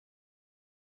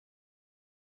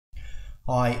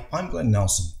Hi, I'm Glen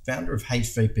Nelson, founder of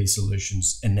HVP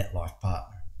Solutions and NetLife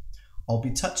partner. I'll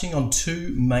be touching on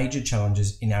two major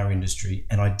challenges in our industry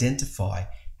and identify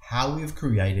how we have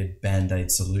created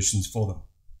Bandaid solutions for them.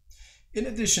 In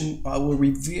addition, I will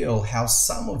reveal how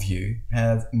some of you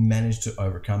have managed to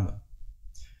overcome them.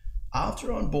 After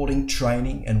onboarding,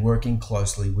 training, and working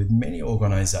closely with many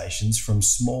organisations from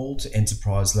small to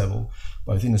enterprise level,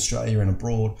 both in Australia and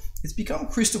abroad, it's become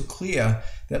crystal clear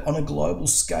that on a global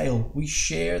scale, we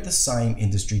share the same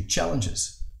industry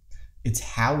challenges. It's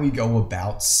how we go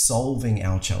about solving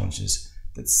our challenges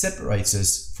that separates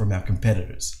us from our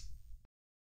competitors.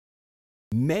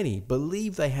 Many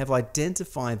believe they have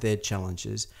identified their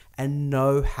challenges and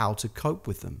know how to cope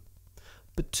with them.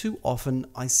 But too often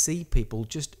I see people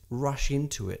just rush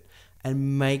into it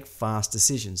and make fast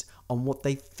decisions on what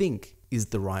they think is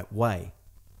the right way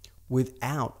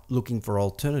without looking for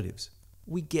alternatives.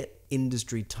 We get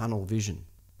industry tunnel vision.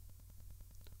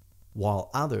 While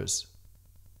others,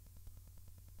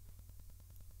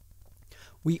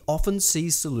 we often see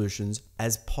solutions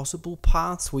as possible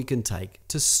paths we can take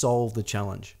to solve the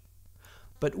challenge.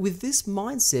 But with this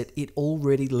mindset, it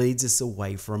already leads us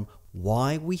away from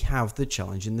why we have the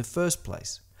challenge in the first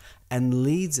place and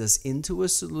leads us into a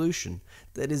solution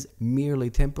that is merely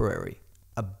temporary,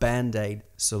 a Band-Aid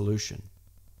solution.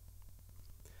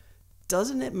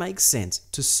 Doesn't it make sense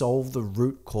to solve the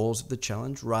root cause of the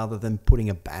challenge rather than putting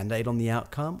a Band-Aid on the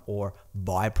outcome or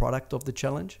byproduct of the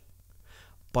challenge?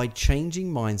 By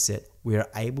changing mindset, we are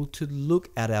able to look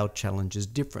at our challenges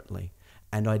differently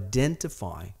and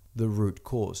identify the root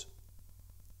cause.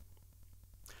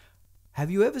 Have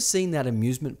you ever seen that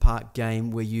amusement park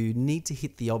game where you need to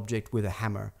hit the object with a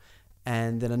hammer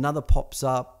and then another pops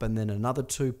up and then another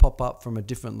two pop up from a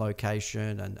different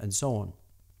location and so on?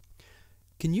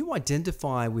 Can you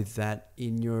identify with that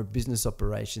in your business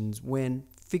operations when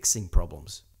fixing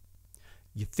problems?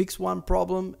 You fix one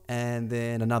problem and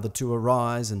then another two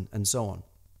arise and so on.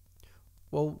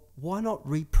 Well, why not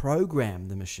reprogram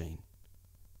the machine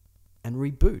and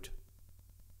reboot?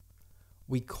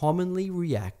 We commonly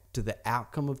react to the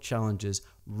outcome of challenges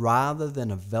rather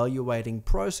than evaluating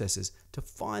processes to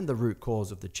find the root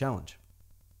cause of the challenge.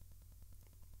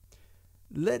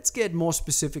 Let's get more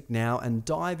specific now and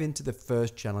dive into the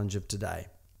first challenge of today,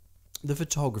 the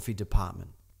photography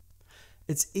department.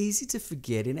 It's easy to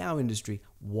forget in our industry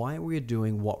why we're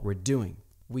doing what we're doing.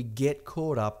 We get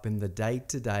caught up in the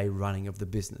day-to-day running of the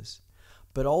business,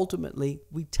 but ultimately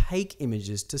we take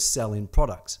images to sell in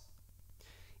products.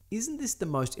 Isn't this the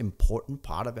most important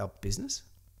part of our business?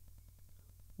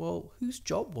 Well, whose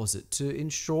job was it to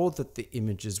ensure that the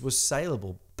images were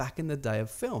saleable back in the day of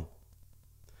film?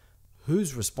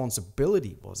 Whose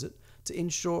responsibility was it to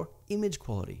ensure image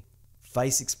quality,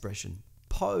 face expression,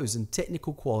 pose and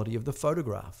technical quality of the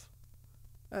photograph?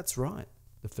 That's right,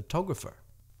 the photographer.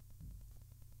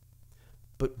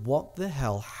 But what the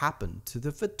hell happened to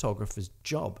the photographer's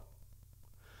job?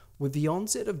 With the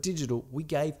onset of digital, we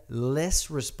gave less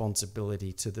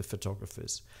responsibility to the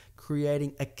photographers,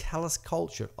 creating a callous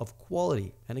culture of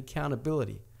quality and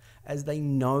accountability, as they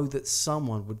know that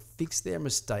someone would fix their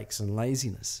mistakes and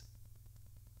laziness.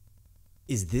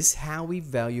 Is this how we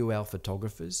value our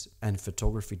photographers and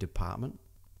photography department?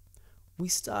 We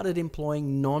started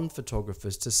employing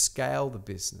non-photographers to scale the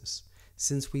business,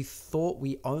 since we thought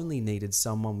we only needed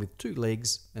someone with 2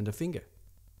 legs and a finger.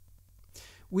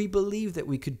 We believed that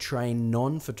we could train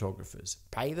non-photographers,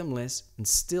 pay them less, and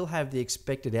still have the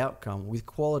expected outcome with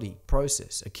quality,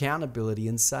 process, accountability,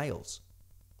 and sales.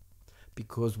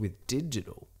 Because with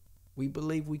digital, we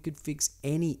believed we could fix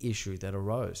any issue that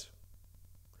arose.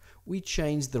 We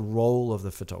changed the role of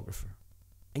the photographer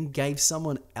and gave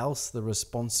someone else the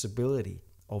responsibility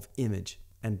of image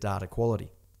and data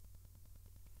quality.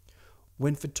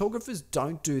 When photographers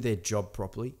don't do their job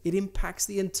properly, it impacts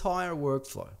the entire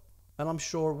workflow. And I'm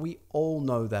sure we all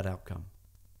know that outcome.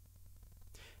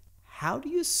 How do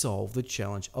you solve the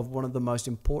challenge of one of the most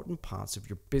important parts of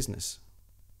your business?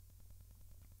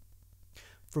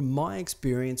 From my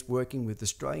experience working with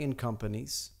Australian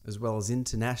companies as well as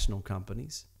international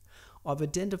companies, I've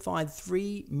identified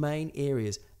 3 main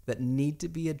areas that need to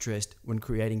be addressed when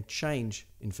creating change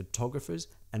in photographers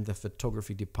and the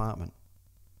photography department.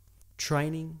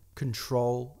 Training,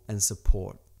 control, and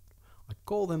support. I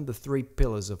call them the 3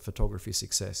 pillars of photography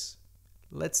success.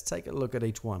 Let's take a look at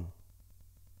each one.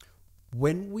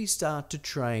 When we start to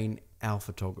train our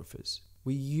photographers,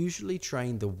 we usually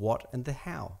train the what and the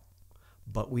how,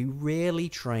 but we rarely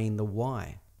train the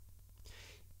why.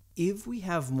 If we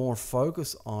have more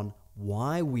focus on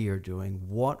why we are doing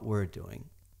what we're doing,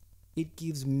 it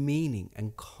gives meaning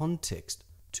and context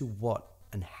to what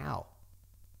and how.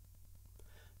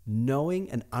 Knowing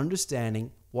and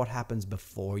understanding what happens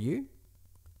before you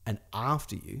and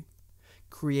after you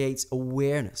creates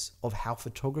awareness of how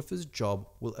photographer's job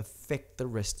will affect the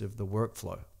rest of the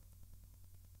workflow.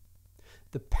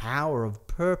 The power of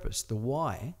purpose, the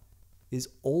why, is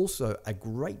also a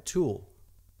great tool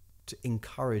to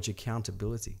encourage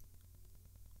accountability.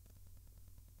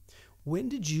 When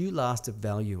did you last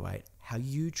evaluate how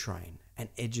you train and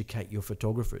educate your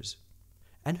photographers?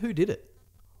 And who did it?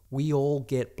 We all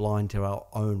get blind to our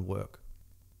own work.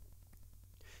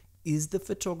 Is the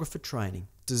photographer training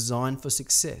designed for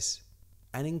success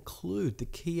and include the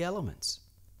key elements: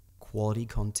 quality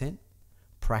content,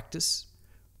 practice,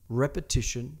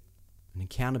 repetition, and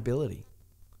accountability?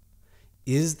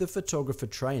 Is the photographer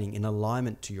training in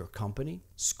alignment to your company,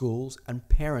 schools, and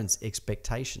parents'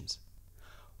 expectations?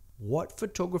 What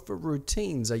photographer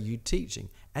routines are you teaching,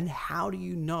 and how do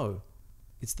you know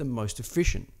it's the most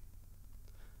efficient?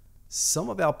 Some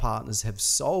of our partners have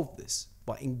solved this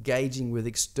by engaging with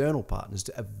external partners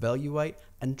to evaluate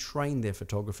and train their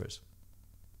photographers.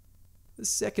 The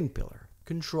second pillar,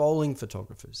 controlling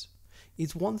photographers.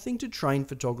 It's one thing to train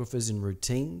photographers in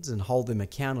routines and hold them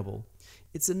accountable.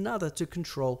 It's another to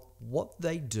control what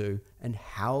they do and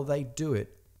how they do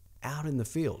it out in the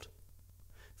field.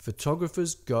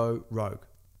 Photographers go rogue,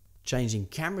 changing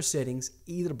camera settings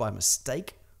either by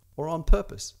mistake or on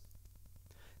purpose.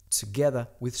 Together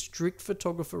with strict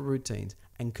photographer routines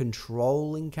and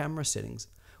controlling camera settings,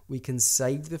 we can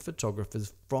save the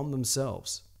photographers from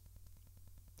themselves.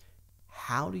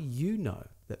 How do you know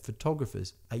that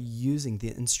photographers are using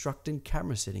the instructed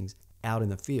camera settings out in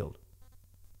the field?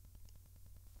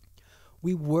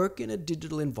 We work in a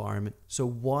digital environment, so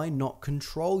why not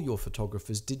control your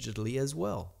photographers digitally as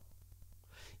well?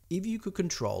 If you could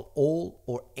control all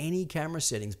or any camera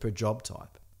settings per job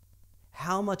type,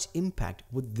 how much impact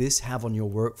would this have on your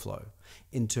workflow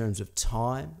in terms of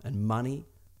time and money,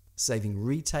 saving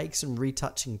retakes and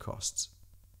retouching costs?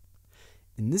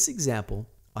 In this example,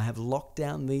 I have locked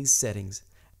down these settings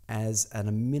as an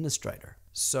administrator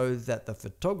so that the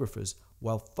photographers,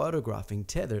 while photographing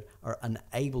tethered, are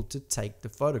unable to take the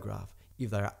photograph if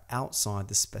they are outside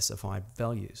the specified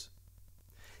values.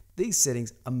 These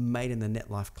settings are made in the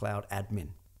NetLife Cloud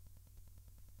admin.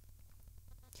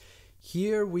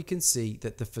 Here we can see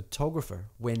that the photographer,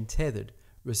 when tethered,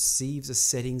 receives a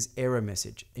settings error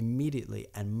message immediately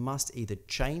and must either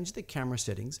change the camera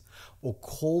settings or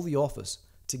call the office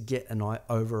to get an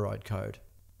override code.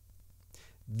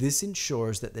 This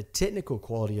ensures that the technical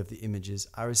quality of the images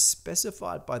are as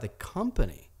specified by the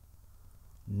company,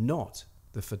 not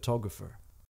the photographer.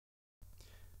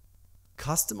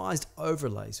 Customized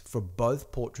overlays for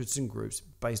both portraits and groups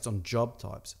based on job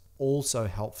types also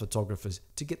help photographers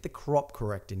to get the crop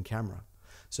correct in camera,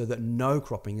 so that no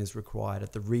cropping is required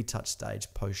at the retouch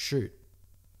stage post-shoot.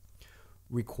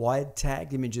 Required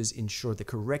tagged images ensure the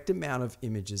correct amount of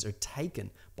images are taken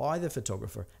by the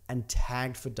photographer and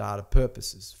tagged for data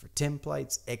purposes, for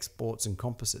templates, exports, and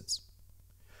composites.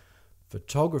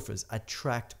 Photographers are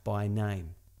tracked by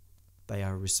name. They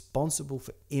are responsible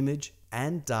for image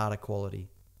and data quality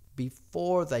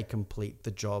before they complete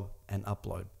the job and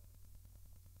upload.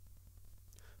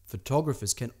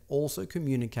 Photographers can also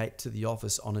communicate to the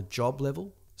office on a job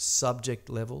level, subject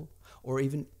level, or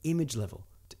even image level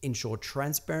to ensure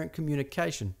transparent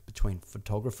communication between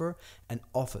photographer and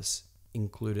office,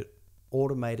 included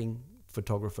automating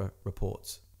photographer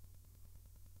reports.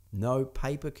 No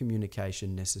paper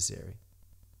communication necessary.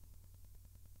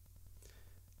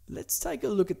 Let's take a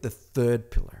look at the third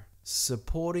pillar,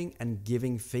 supporting and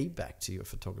giving feedback to your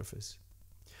photographers.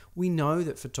 We know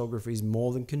that photography is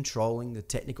more than controlling the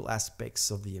technical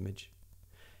aspects of the image.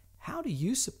 How do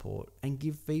you support and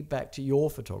give feedback to your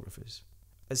photographers,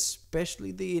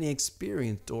 especially the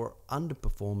inexperienced or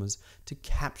underperformers, to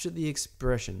capture the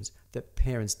expressions that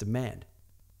parents demand?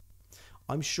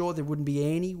 I'm sure there wouldn't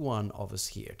be any one of us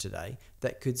here today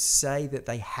that could say that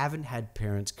they haven't had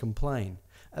parents complain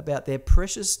about their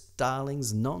precious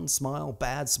darling's non-smile,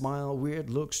 bad smile, weird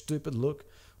look, stupid look,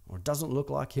 or doesn't look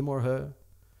like him or her.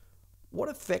 What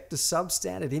effect do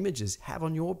substandard images have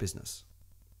on your business?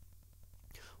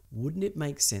 Wouldn't it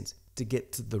make sense to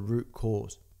get to the root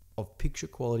cause of picture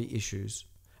quality issues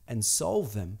and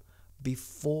solve them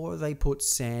before they put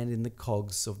sand in the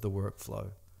cogs of the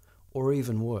workflow, or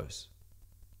even worse,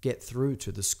 get through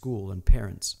to the school and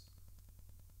parents?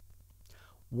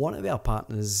 One of our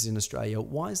partners in Australia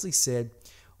wisely said,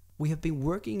 "We have been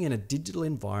working in a digital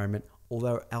environment,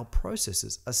 although our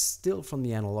processes are still from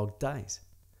the analog days.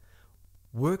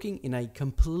 Working in a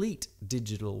complete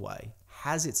digital way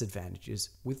has its advantages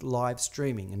with live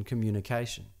streaming and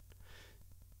communication.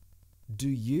 Do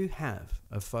you have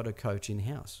a photo coach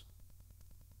in-house?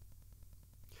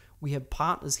 We have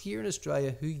partners here in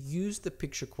Australia who use the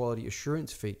picture quality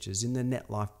assurance features in the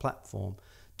NetLife platform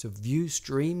to view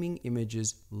streaming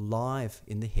images live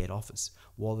in the head office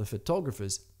while the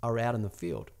photographers are out in the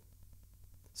field.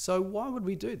 So why would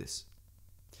we do this?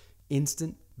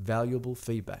 Instant, valuable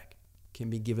feedback can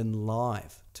be given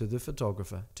live to the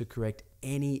photographer to correct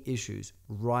any issues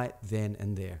right then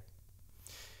and there.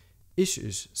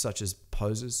 Issues such as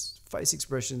poses, face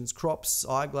expressions, crops,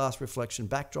 eyeglass reflection,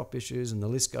 backdrop issues, and the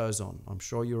list goes on. I'm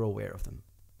sure you're aware of them.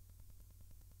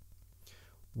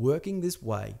 Working this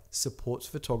way supports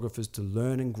photographers to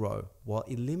learn and grow while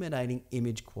eliminating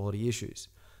image quality issues,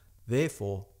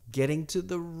 therefore getting to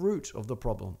the root of the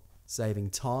problem, saving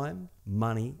time,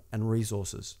 money, and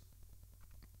resources.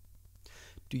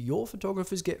 Do your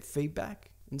photographers get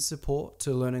feedback and support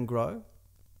to learn and grow?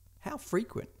 How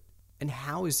frequent? And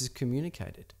how is this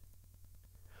communicated?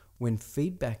 When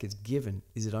feedback is given,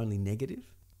 is it only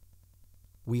negative?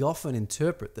 We often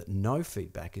interpret that no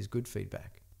feedback is good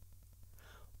feedback.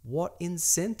 What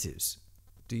incentives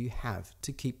do you have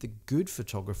to keep the good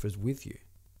photographers with you?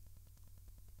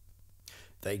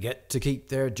 They get to keep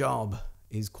their job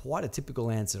is quite a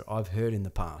typical answer I've heard in the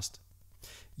past.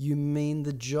 You mean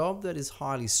the job that is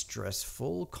highly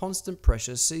stressful, constant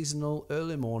pressure, seasonal,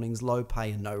 early mornings, low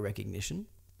pay and no recognition?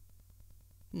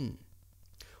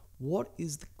 What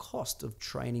is the cost of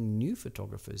training new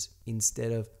photographers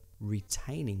instead of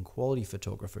retaining quality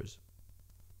photographers?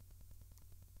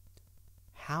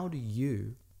 How do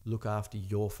you look after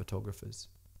your photographers?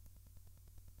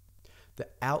 The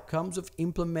outcomes of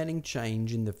implementing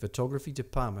change in the photography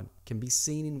department can be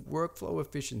seen in workflow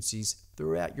efficiencies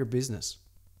throughout your business.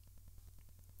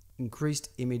 Increased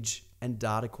image and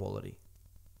data quality,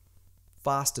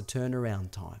 faster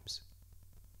turnaround times,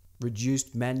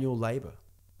 reduced manual labor,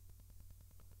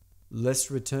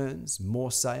 less returns,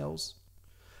 more sales.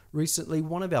 Recently,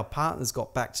 one of our partners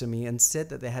got back to me and said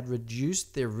that they had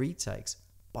reduced their retakes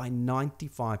by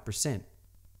 95%.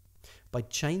 By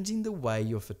changing the way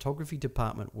your photography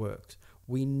department works,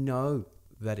 we know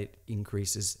that it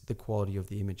increases the quality of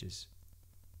the images.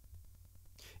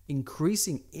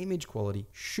 Increasing image quality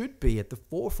should be at the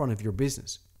forefront of your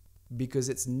business because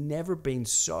it's never been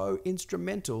so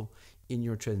instrumental in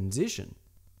your transition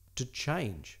to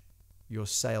change your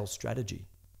sales strategy.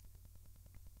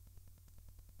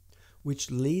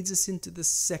 Which leads us into the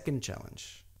second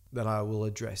challenge that I will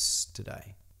address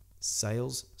today: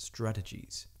 sales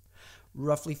strategies.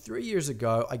 Roughly 3 years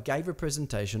ago, I gave a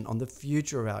presentation on the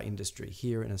future of our industry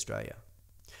here in Australia.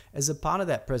 As a part of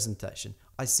that presentation,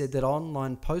 I said that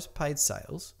online post-paid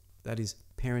sales, that is,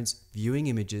 parents viewing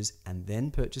images and then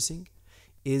purchasing,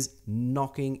 is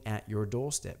knocking at your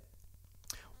doorstep.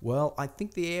 Well, I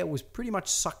think the air was pretty much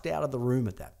sucked out of the room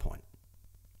at that point.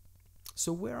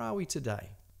 So where are we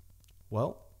today?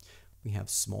 Well, we have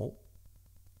small,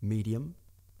 medium,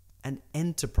 and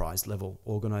enterprise level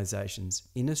organizations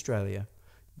in Australia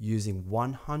using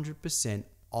 100%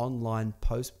 online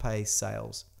post-pay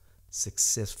sales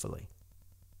successfully.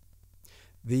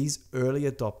 These early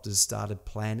adopters started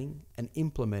planning and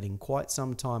implementing quite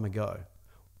some time ago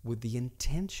with the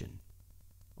intention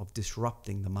of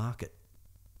disrupting the market.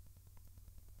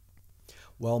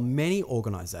 While many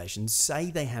organizations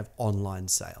say they have online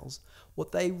sales,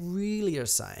 what they really are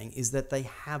saying is that they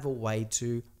have a way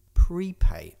to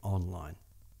prepay online.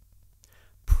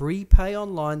 Prepay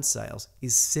online sales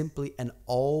is simply an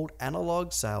old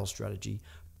analog sales strategy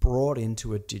brought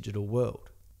into a digital world.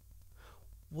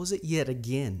 Was it yet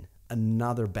again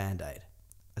another Bandaid,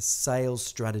 a sales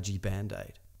strategy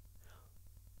Bandaid?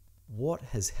 What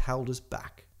has held us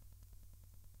back?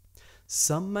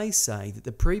 Some may say that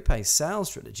the prepay sales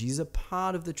strategy is a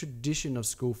part of the tradition of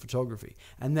school photography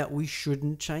and that we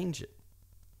shouldn't change it.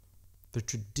 The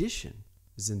tradition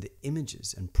is in the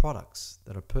images and products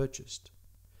that are purchased,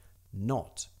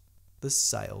 not the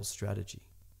sales strategy.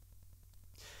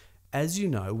 As you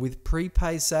know, with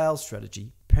prepay sales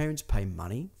strategy, parents pay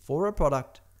money for a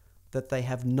product that they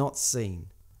have not seen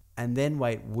and then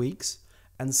wait weeks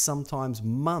and sometimes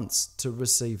months to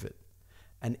receive it,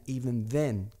 and even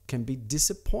then can be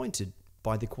disappointed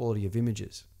by the quality of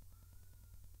images.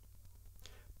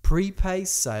 Prepay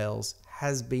sales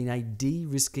has been a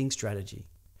de-risking strategy,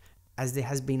 as there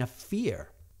has been a fear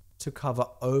to cover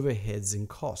overheads and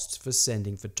costs for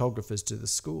sending photographers to the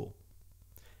school,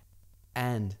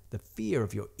 and the fear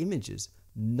of your images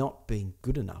not being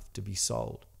good enough to be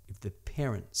sold if the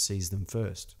parent sees them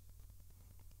first.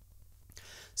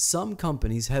 Some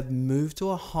companies have moved to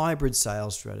a hybrid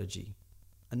sales strategy,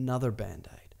 another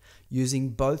Bandaid, using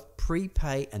both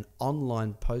prepay and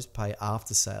online postpay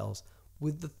after sales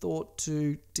with the thought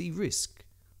to de-risk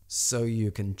so you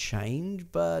can change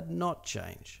but not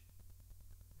change.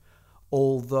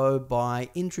 Although by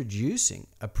introducing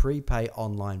a prepay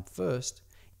online first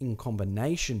in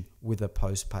combination with a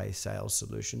postpay sales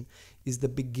solution is the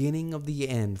beginning of the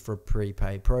end for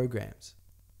prepay programs.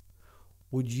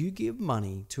 Would you give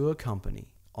money to a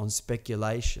company on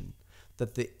speculation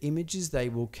that the images they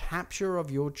will capture of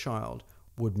your child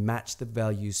would match the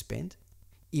value spent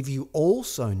if you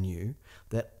also knew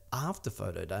that after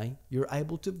photo day you're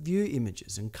able to view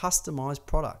images and customize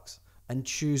products and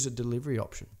choose a delivery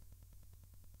option?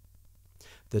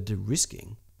 The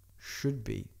de-risking should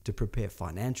be to prepare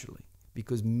financially,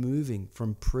 because moving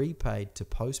from prepaid to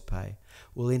postpay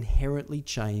will inherently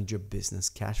change your business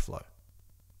cash flow.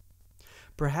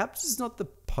 Perhaps it's not the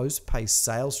postpay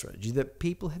sales strategy that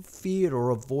people have feared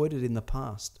or avoided in the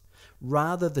past,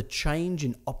 rather the change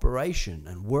in operation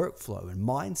and workflow and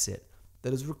mindset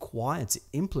that is required to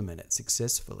implement it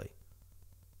successfully.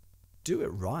 Do it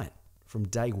right from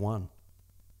day one.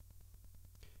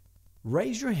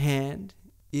 Raise your hand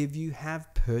if you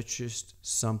have purchased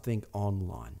something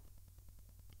online.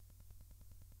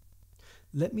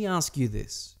 Let me ask you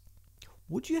this.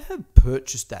 Would you have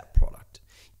purchased that product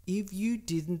if you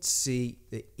didn't see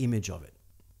the image of it?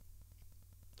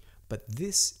 But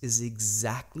this is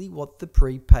exactly what the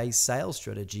prepay sales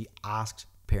strategy asked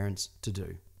parents to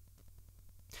do.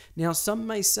 Now, some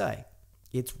may say,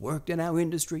 it's worked in our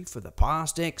industry for the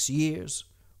past X years.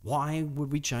 Why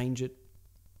would we change it?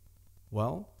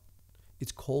 Well,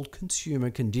 it's called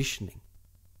consumer conditioning.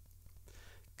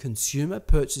 Consumer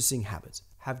purchasing habits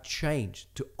have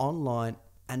changed to online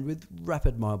and with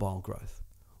rapid mobile growth.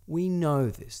 We know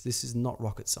this. This is not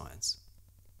rocket science.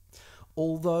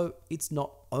 Although it's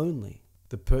not only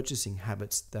the purchasing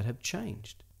habits that have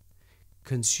changed.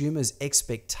 Consumers'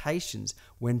 expectations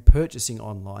when purchasing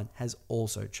online has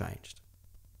also changed.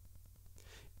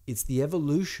 It's the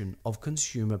evolution of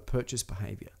consumer purchase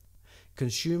behavior.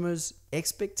 Consumers'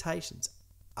 expectations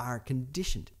are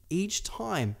conditioned each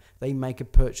time they make a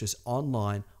purchase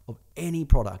online of any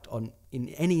product in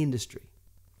any industry.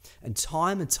 And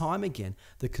time again,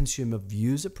 the consumer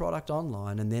views a product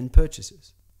online and then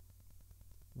purchases.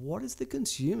 What is the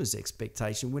consumer's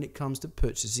expectation when it comes to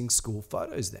purchasing school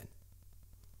photos then?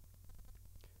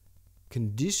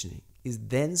 Conditioning is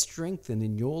then strengthened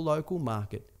in your local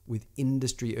market with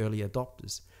industry early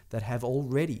adopters that have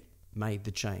already made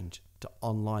the change to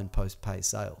online post-pay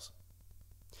sales.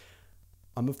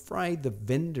 I'm afraid the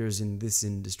vendors in this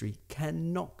industry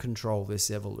cannot control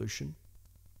this evolution.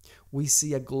 We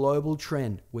see a global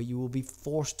trend where you will be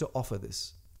forced to offer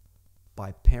this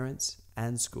by parents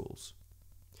and schools.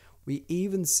 We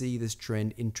even see this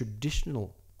trend in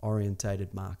traditional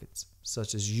orientated markets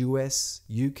such as US,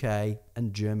 UK,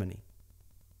 and Germany.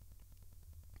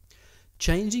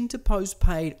 Changing to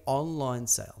post-paid online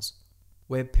sales,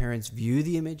 where parents view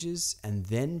the images and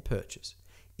then purchase,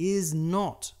 is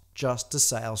not just a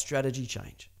sales strategy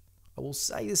change. I will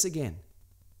say this again.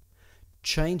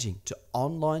 Changing to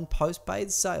online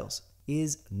post-paid sales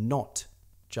is not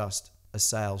just a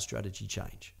sales strategy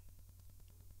change.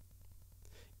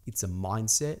 It's a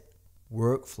mindset,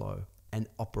 workflow, and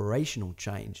operational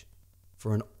change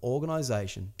for an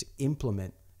organization to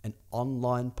implement an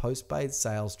online post-paid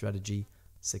sales strategy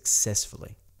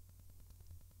successfully.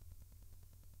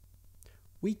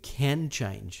 We can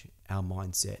change our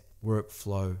mindset,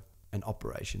 workflow, and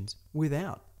operations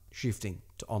without shifting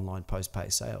to online post-pay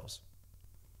sales.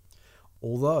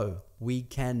 Although we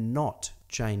cannot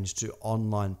change to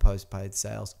online post-paid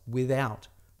sales without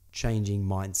changing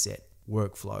mindset,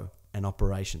 workflow, and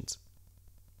operations.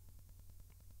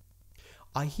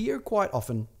 I hear quite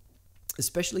often,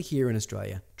 especially here in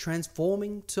Australia,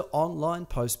 transforming to online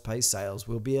post-pay sales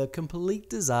will be a complete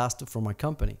disaster for my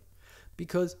company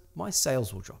because my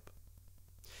sales will drop.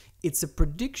 It's a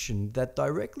prediction that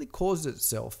directly causes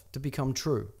itself to become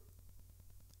true.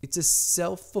 It's a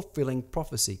self-fulfilling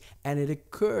prophecy, and it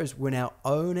occurs when our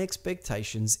own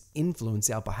expectations influence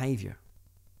our behavior.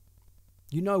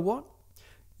 You know what?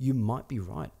 You might be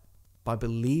right by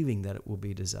believing that it will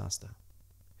be a disaster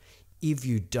if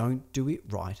you don't do it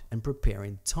right and prepare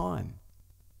in time.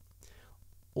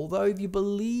 Although if you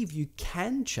believe you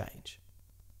can change,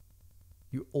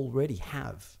 you already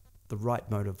have the right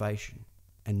motivation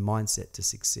and mindset to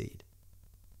succeed.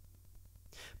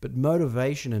 But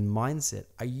motivation and mindset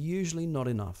are usually not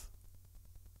enough.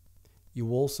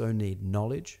 You also need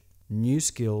knowledge, new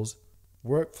skills,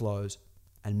 workflows,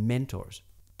 and mentors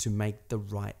to make the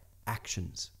right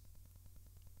actions.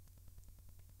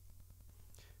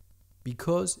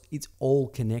 because it's all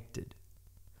connected.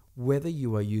 Whether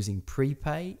you are using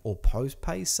prepay or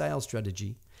postpay sales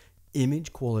strategy,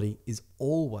 image quality is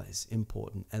always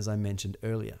important, as I mentioned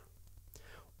earlier.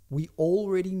 We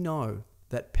already know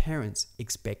that parents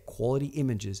expect quality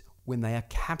images when they are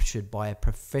captured by a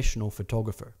professional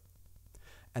photographer,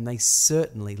 and they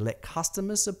certainly let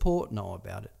customer support know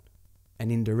about it,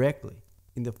 and indirectly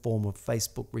in the form of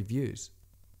Facebook reviews.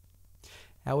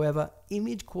 However,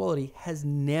 image quality has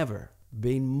never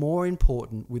been more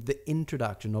important with the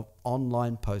introduction of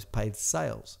online postpaid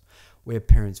sales, where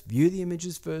parents view the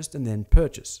images first and then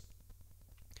purchase.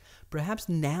 Perhaps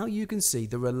now you can see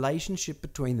the relationship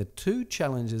between the two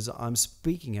challenges I'm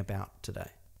speaking about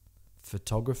today: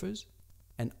 photographers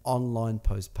and online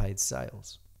postpaid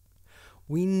sales.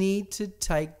 We need to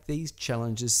take these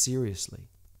challenges seriously,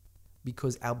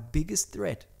 because our biggest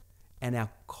threat and our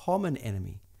common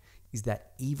enemy is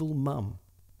that evil mum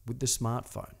with the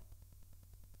smartphone.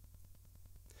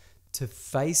 To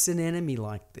face an enemy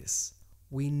like this,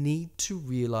 we need to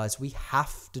realize we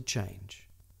have to change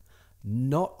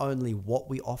not only what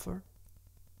we offer,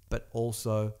 but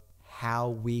also how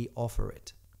we offer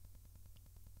it.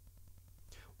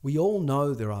 We all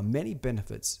know there are many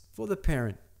benefits for the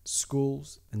parent,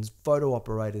 schools, and photo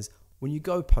operators when you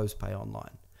go postpay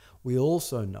online. We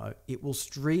also know it will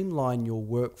streamline your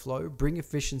workflow, bring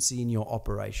efficiency in your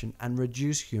operation, and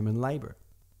reduce human labor.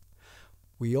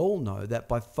 We all know that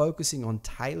by focusing on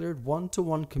tailored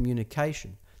one-to-one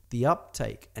communication, the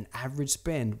uptake and average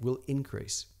spend will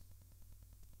increase.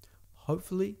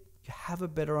 Hopefully, you have a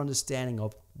better understanding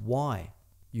of why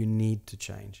you need to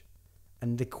change.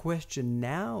 And the question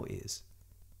now is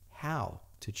how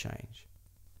to change.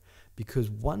 Because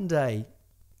one day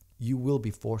you will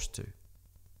be forced to.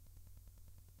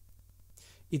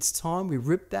 It's time we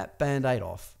rip that Bandaid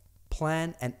off,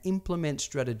 plan and implement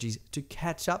strategies to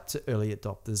catch up to early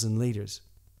adopters and leaders.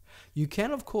 You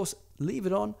can, of course, leave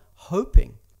it on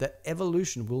hoping that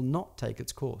evolution will not take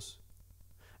its course.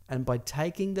 And by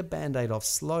taking the Bandaid off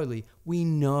slowly, we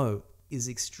know is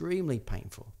extremely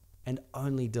painful and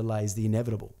only delays the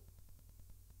inevitable,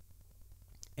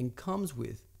 and comes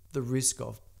with the risk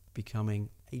of becoming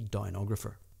a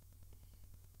dinographer.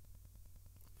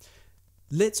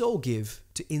 Let's all give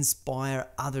to inspire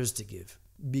others to give,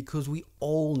 because we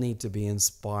all need to be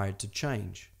inspired to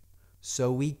change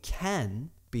so we can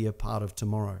be a part of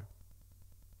tomorrow.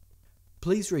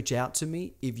 Please reach out to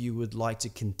me if you would like to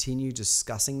continue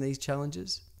discussing these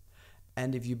challenges.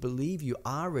 And if you believe you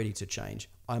are ready to change,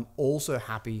 I'm also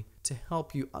happy to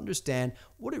help you understand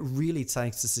what it really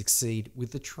takes to succeed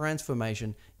with the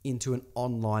transformation into an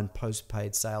online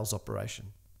postpaid sales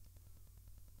operation.